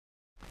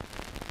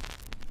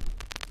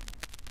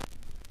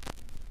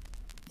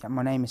Yeah,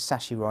 my name is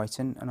Shashi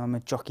and I'm a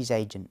jockey's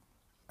agent.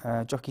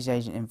 Jockey's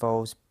agent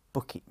involves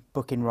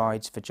booking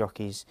rides for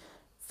jockeys,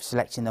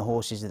 selecting the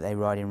horses that they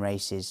ride in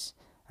races,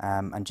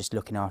 and just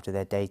looking after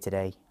their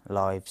day-to-day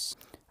lives.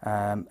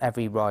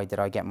 Every ride that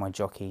I get my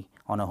jockey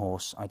on a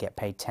horse, I get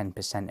paid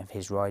 10% of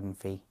his riding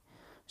fee.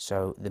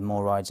 So the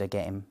more rides I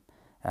get him,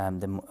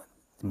 the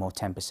more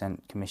 10%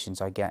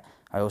 commissions I get.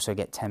 I also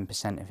get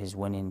 10% of his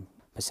winning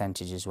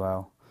percentage as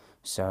well.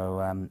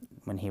 So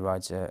when he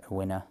rides a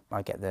winner,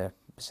 I get the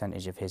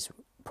percentage of his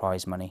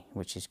prize money,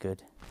 which is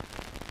good.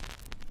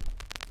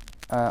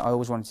 I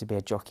always wanted to be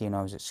a jockey when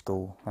I was at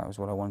school. That was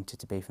what I wanted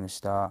to be from the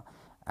start,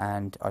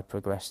 and I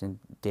progressed and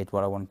did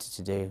what I wanted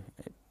to do,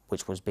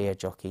 which was be a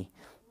jockey.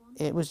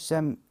 It was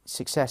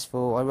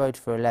successful. I rode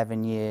for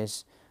 11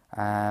 years.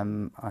 I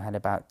had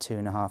about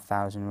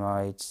 2,500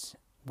 rides,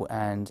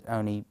 and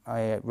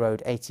I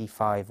rode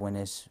 85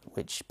 winners,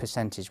 which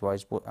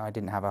percentage-wise I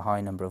didn't have a high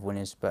number of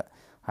winners, but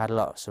I had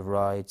lots of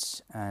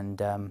rides,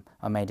 and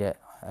I made a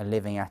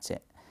living at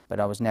it. But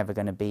I was never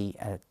going to be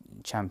a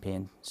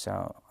champion,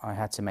 so I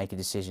had to make a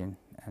decision,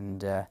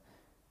 and the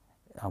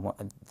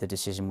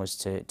decision was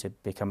to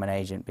become an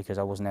agent, because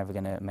I was never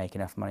going to make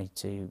enough money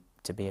to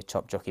be a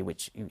top jockey,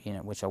 which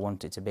I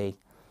wanted to be.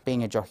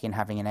 Being a jockey and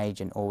having an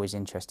agent always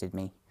interested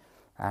me,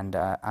 and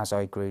as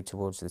I grew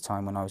towards the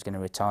time when I was going to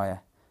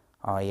retire,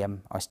 I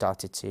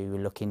started to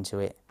look into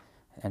it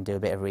and do a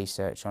bit of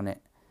research on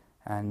it,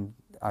 and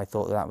I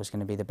thought that was going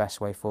to be the best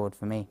way forward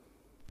for me.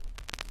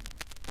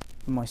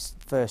 My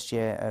first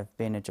year of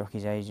being a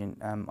jockey's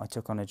agent, I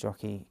took on a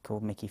jockey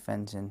called Mickey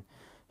Fenton,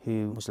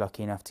 who was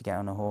lucky enough to get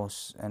on a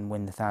horse and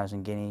win the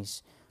 1,000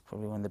 Guineas,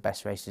 probably one of the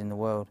best races in the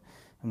world,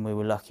 and we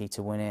were lucky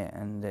to win it,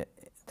 and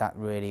that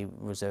really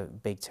was a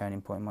big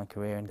turning point in my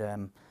career, and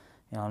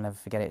I'll never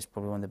forget it. It's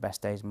probably one of the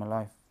best days of my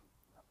life.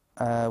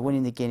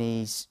 Winning the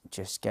Guineas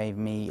just gave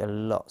me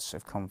lots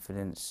of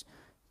confidence.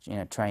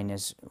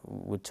 Trainers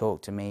would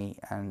talk to me,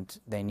 and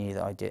they knew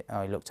that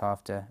I looked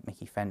after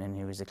Mickey Fenton,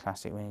 who was a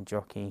classic winning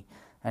jockey,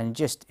 and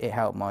it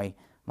helped my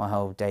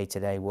whole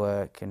day-to-day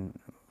work and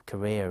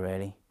career,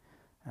 really.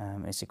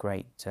 It was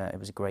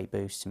a great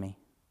boost to me.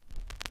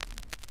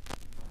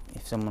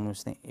 If someone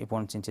was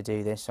wanting to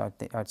do this,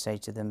 I'd say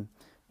to them,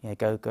 yeah,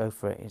 go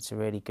for it. It's a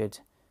really good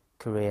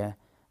career.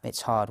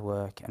 It's hard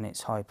work and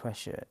it's high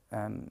pressure.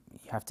 You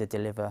have to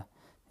deliver.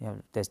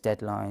 There's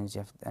deadlines,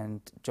 and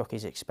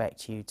jockeys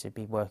expect you to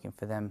be working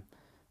for them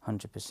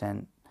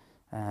 100%,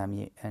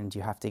 and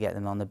you have to get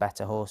them on the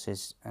better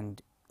horses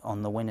and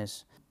on the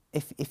winners.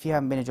 If you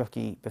haven't been a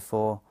jockey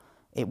before,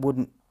 it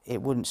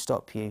wouldn't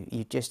stop you.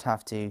 You just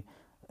have to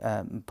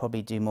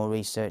probably do more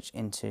research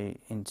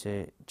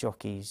into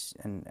jockeys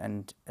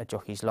and a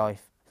jockey's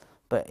life,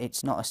 but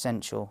it's not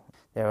essential.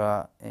 There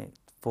are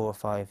 4 or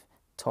 5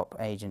 top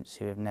agents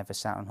who have never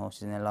sat on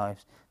horses in their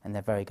lives, and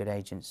they're very good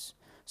agents.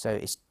 So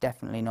it's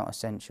definitely not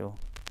essential.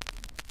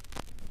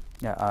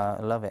 Yeah,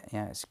 I love it.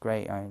 Yeah, it's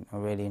great. I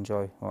really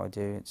enjoy what I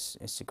do.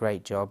 It's a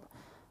great job.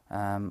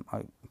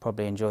 I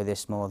probably enjoy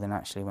this more than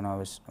actually when I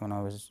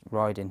was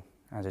riding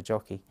as a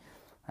jockey.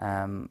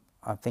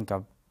 I think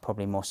I'm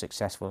probably more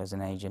successful as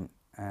an agent,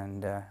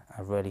 and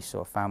I've really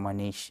sort of found my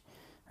niche,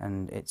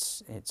 and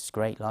it's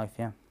great life.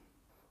 Yeah.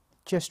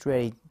 Just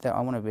really that I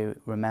want to be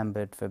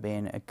remembered for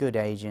being a good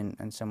agent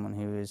and someone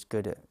who is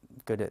good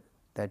at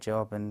their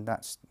job, and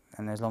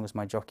as long as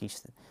my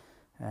jockeys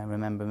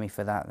remember me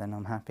for that, then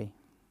I'm happy.